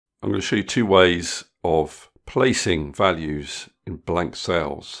I'm going to show you two ways of placing values in blank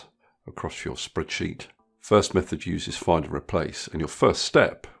cells across your spreadsheet. First method uses find and replace, and your first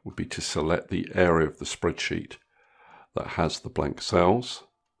step would be to select the area of the spreadsheet that has the blank cells.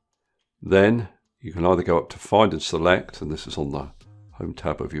 Then you can either go up to find and select, and this is on the home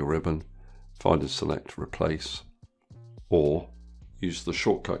tab of your ribbon, find and select replace, or use the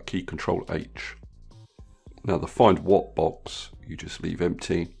shortcut key Control H. Now the find what box you just leave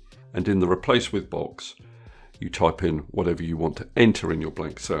empty, and in the replace with box you type in whatever you want to enter in your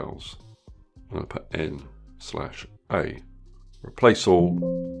blank cells. I'll put N/A. Replace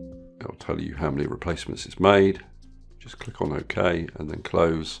all. It'll tell you how many replacements it's made. Just click on OK and then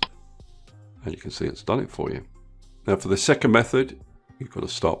close, and you can see it's done it for you. Now for the second method, you've got to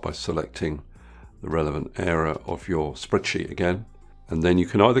start by selecting the relevant area of your spreadsheet again, and then you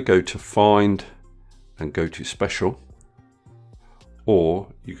can either go to find and go to special,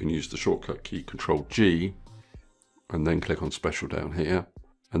 or you can use the shortcut key Control G and then click on special down here,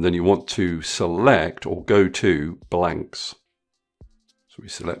 and then you want to select or go to blanks. So we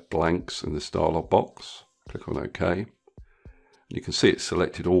select blanks in this dialog box, click on OK, and you can see it's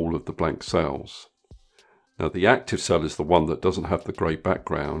selected all of the blank cells. Now the active cell is the one that doesn't have the grey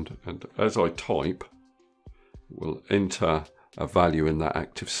background, and as I type, it will enter a value in that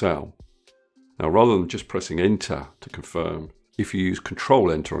active cell. Now rather than just pressing enter to confirm, if you use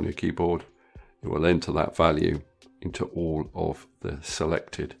Control Enter on your keyboard, it will enter that value into all of the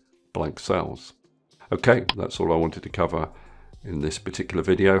selected blank cells. Okay, that's all I wanted to cover in this particular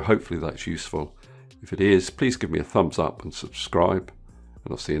video. Hopefully that's useful. If it is, please give me a thumbs up and subscribe,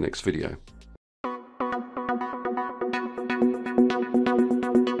 and I'll see you next video.